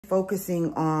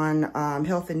focusing on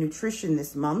health and nutrition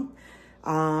this month.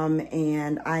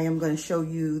 And I am going to show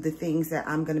you the things that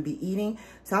I'm going to be eating.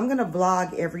 So I'm going to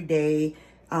vlog every day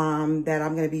that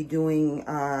I'm going to be doing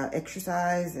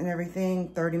exercise and everything,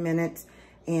 30 minutes,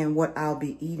 and what I'll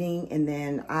be eating. And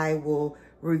then I will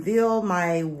reveal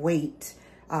my weight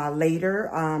later.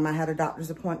 I had a doctor's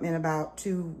appointment about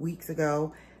 2 weeks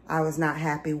ago. I was not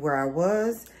happy where I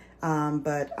was,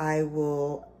 but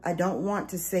I don't want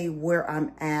to say where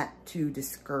I'm at to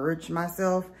discourage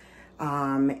myself.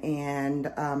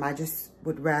 I just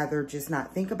would rather just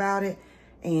not think about it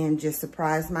and just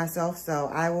surprise myself. So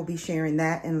I will be sharing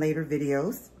that in later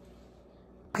videos.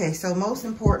 Okay, so most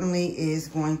importantly is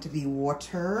going to be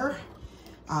water.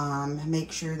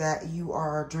 Make sure that you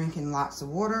are drinking lots of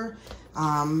water.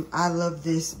 I love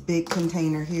this big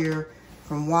container here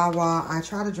from Wawa. I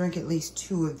try to drink at least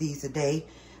 2 of these a day.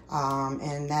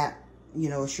 And that, you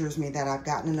know, assures me that I've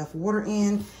gotten enough water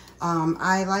in.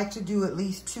 I like to do at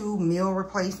least 2 meal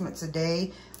replacements a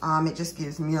day. It just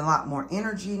gives me a lot more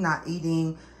energy, not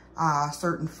eating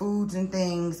certain foods and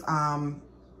things.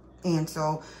 And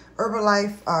so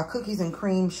Herbalife cookies and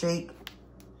cream shake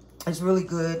is really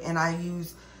good. And I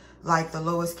use like the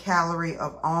lowest calorie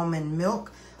of almond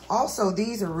milk. Also,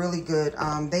 these are really good.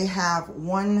 They have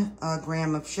 1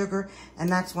 gram of sugar. And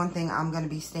that's one thing I'm going to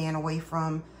be staying away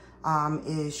from.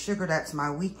 Is sugar. That's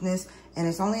my weakness, and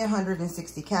it's only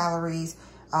 160 calories,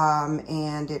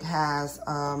 and it has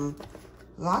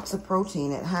lots of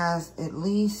protein. It has at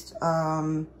least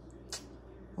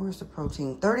where's the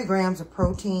protein? 30 grams of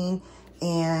protein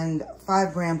and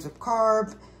 5 grams of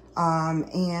carb,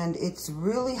 and it's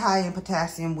really high in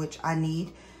potassium, which I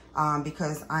need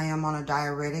because I am on a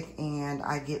diuretic and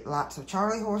I get lots of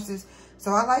Charlie horses.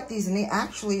 So I like these, and they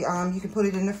actually you can put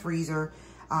it in the freezer.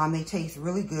 They taste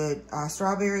really good.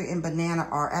 Strawberry and banana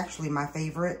are actually my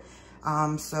favorite.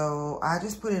 So I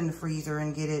just put it in the freezer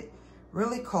and get it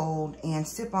really cold and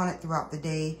sip on it throughout the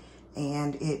day.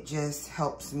 And it just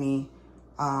helps me,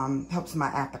 helps my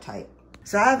appetite.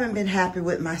 So I haven't been happy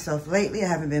with myself lately. I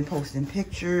haven't been posting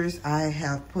pictures. I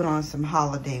have put on some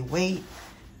holiday weight.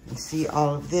 You can see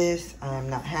all of this. I'm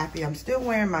not happy. I'm still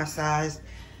wearing my size.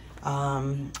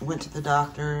 Went to the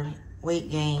doctor, weight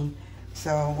gain.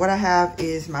 So what I have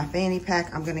is my fanny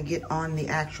pack. I'm going to get on the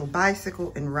actual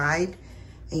bicycle and ride.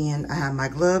 And I have my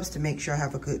gloves to make sure I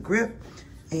have a good grip.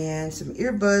 And some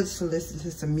earbuds to listen to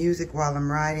some music while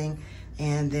I'm riding.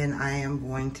 And then I am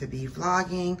going to be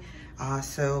vlogging.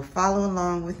 So follow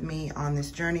along with me on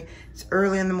this journey. It's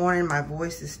early in the morning. My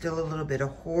voice is still a little bit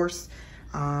hoarse.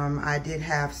 I did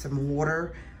have some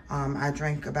water. I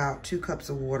drank about 2 cups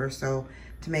of water. So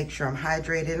to make sure I'm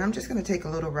hydrated. And I'm just gonna take a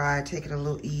little ride, take it a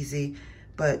little easy,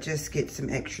 but just get some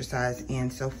exercise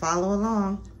in. So follow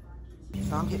along.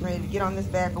 So I'm getting ready to get on this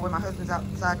bad boy. My husband's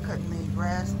outside cutting the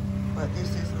grass, but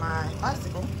this is my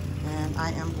bicycle and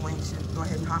I am going to go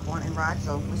ahead and hop on and ride.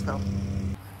 So let's go.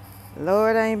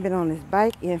 Lord, I ain't been on this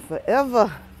bike in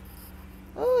forever.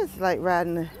 Oh, it's like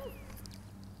riding the,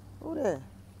 oh there,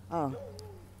 oh.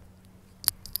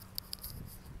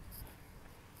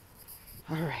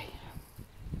 All right.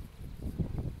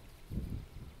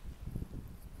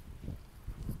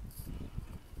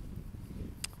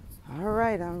 All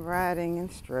right, I'm riding and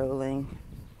strolling.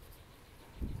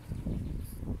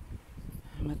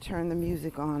 I'm gonna turn the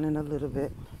music on in a little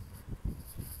bit.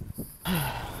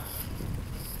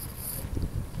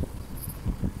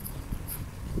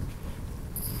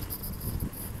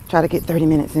 Try to get 30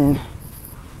 minutes in.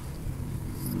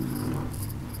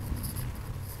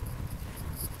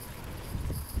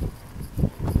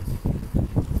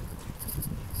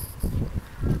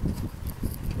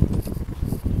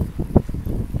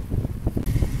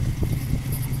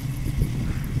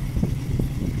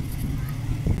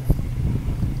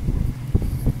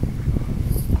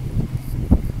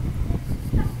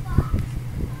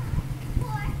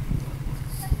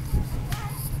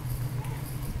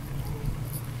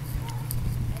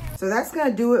 So that's going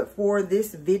to do it for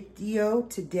this video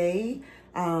today.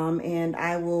 And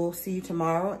I will see you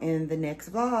tomorrow in the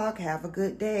next vlog. Have a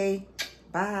good day.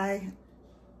 Bye.